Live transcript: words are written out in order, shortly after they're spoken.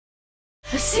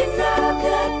I've seen the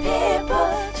good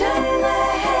people turn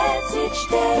their heads each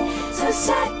day, so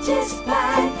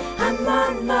satisfied I'm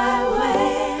on my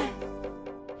way.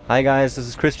 Hi guys, this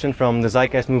is Christian from the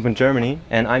Zeitgeist Movement Germany,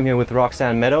 and I'm here with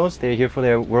Roxanne Meadows. They're here for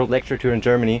their World Lecture Tour in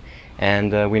Germany,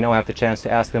 and we now have the chance to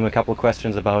ask them a couple of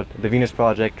questions about the Venus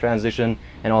Project, transition,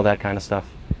 and all that kind of stuff.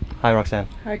 Hi Roxanne.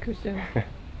 Hi Christian.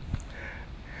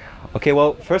 Okay,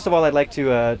 well, first of all, I'd like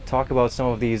to talk about some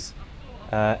of these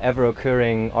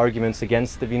ever-occurring arguments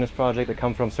against the Venus Project that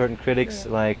come from certain critics.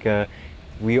 Yeah. Like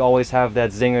we always have that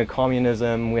zinger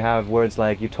communism, we have words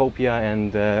like utopia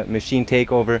and machine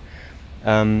takeover.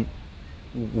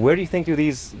 Where do you think do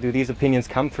these opinions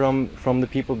come from the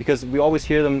people? Because we always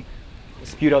hear them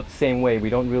spewed out the same way. We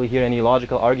don't really hear any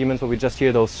logical arguments, but we just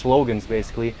hear those slogans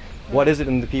basically. What is it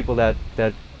in the people that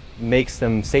makes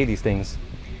them say these things?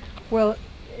 Well,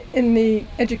 in the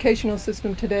educational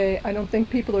system today, I don't think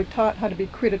people are taught how to be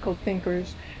critical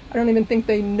thinkers. I don't even think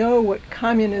they know what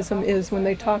communism is when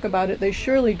they talk about it. They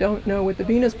surely don't know what the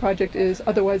Venus Project is,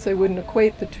 otherwise they wouldn't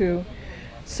equate the two.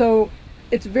 So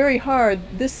it's very hard.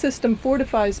 This system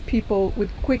fortifies people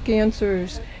with quick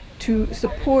answers to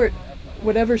support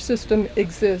whatever system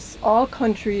exists. All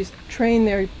countries train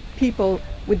their people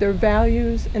with their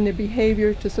values and their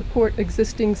behavior to support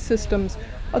existing systems.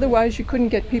 Otherwise, you couldn't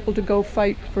get people to go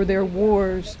fight for their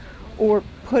wars or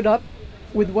put up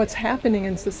with what's happening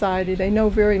in society. They know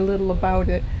very little about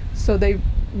it, so they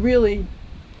really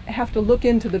have to look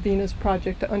into the Venus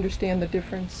Project to understand the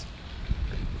difference.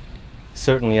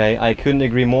 Certainly, I couldn't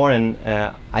agree more, and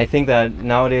I think that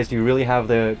nowadays you really have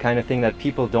the kind of thing that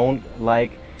people don't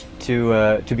like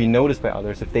to be noticed by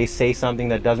others. If they say something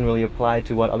that doesn't really apply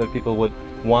to what other people would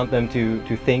want them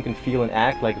to think and feel and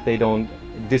act, like if they don't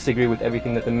disagree with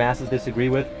everything that the masses disagree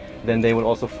with, then they would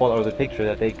also fall out of the picture,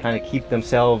 that they kind of keep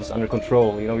themselves under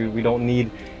control. You know, we don't need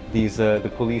these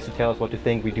the police to tell us what to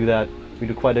think. We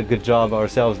do quite a good job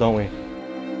ourselves, don't we?